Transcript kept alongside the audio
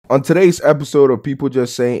On today's episode of People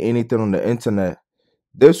Just Saying Anything on the Internet,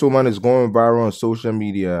 this woman is going viral on social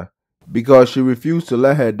media because she refused to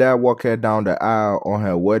let her dad walk her down the aisle on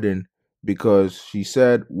her wedding because she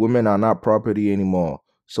said women are not property anymore.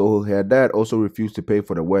 So her dad also refused to pay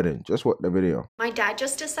for the wedding. Just watch the video. My dad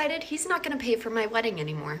just decided he's not going to pay for my wedding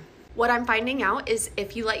anymore. What I'm finding out is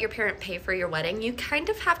if you let your parent pay for your wedding, you kind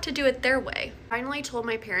of have to do it their way. I finally told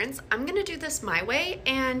my parents, I'm going to do this my way,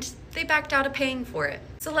 and they backed out of paying for it.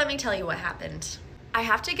 So let me tell you what happened. I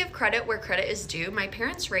have to give credit where credit is due. My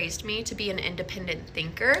parents raised me to be an independent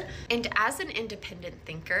thinker. And as an independent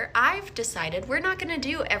thinker, I've decided we're not going to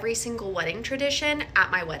do every single wedding tradition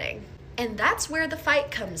at my wedding. And that's where the fight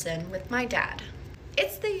comes in with my dad.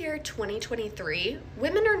 It's the year 2023.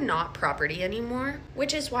 Women are not property anymore,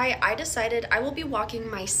 which is why I decided I will be walking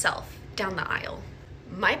myself down the aisle.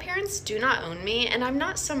 My parents do not own me, and I'm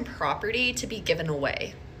not some property to be given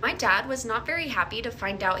away. My dad was not very happy to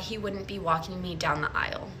find out he wouldn't be walking me down the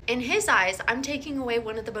aisle. In his eyes, I'm taking away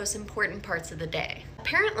one of the most important parts of the day.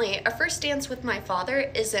 Apparently, a first dance with my father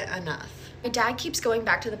isn't enough. My dad keeps going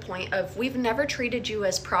back to the point of, we've never treated you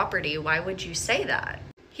as property, why would you say that?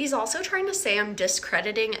 He's also trying to say I'm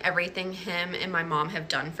discrediting everything him and my mom have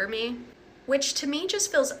done for me, which to me just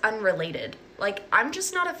feels unrelated. Like, I'm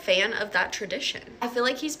just not a fan of that tradition. I feel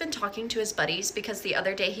like he's been talking to his buddies because the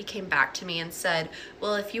other day he came back to me and said,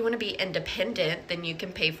 well, if you want to be independent, then you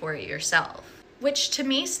can pay for it yourself. Which to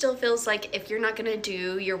me still feels like if you're not going to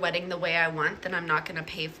do your wedding the way I want, then I'm not going to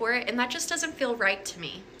pay for it. And that just doesn't feel right to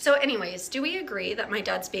me. So anyways, do we agree that my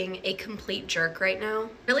dad's being a complete jerk right now?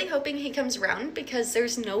 Really hoping he comes around because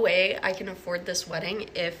there's no way I can afford this wedding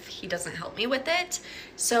if he doesn't help me with it.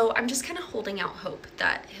 So I'm just kind of holding out hope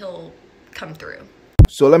that he'll come through.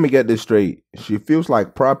 So let me get this straight. She feels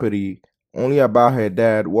like property only about her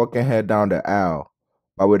dad walking her down the aisle.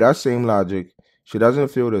 But with that same logic, she doesn't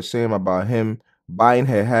feel the same about him buying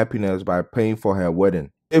her happiness by paying for her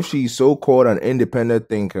wedding. If she's so-called an independent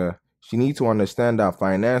thinker, she needs to understand that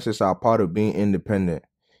finances are part of being independent.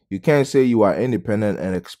 You can't say you are independent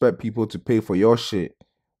and expect people to pay for your shit.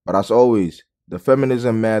 But as always, the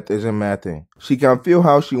feminism math isn't mathing. She can feel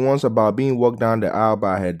how she wants about being walked down the aisle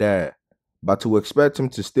by her dad, but to expect him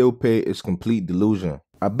to still pay is complete delusion.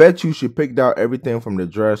 I bet you she picked out everything from the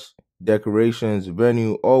dress, decorations,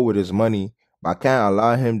 venue, all with his money, but can't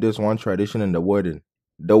allow him this one tradition in the wedding.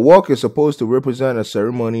 The walk is supposed to represent a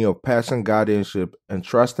ceremony of passing guardianship and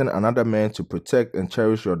trusting another man to protect and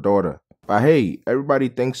cherish your daughter. But hey, everybody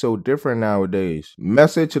thinks so different nowadays.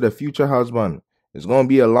 Message to the future husband. It's gonna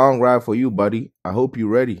be a long ride for you, buddy. I hope you're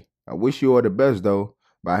ready. I wish you all the best though.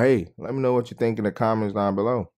 But hey, let me know what you think in the comments down below.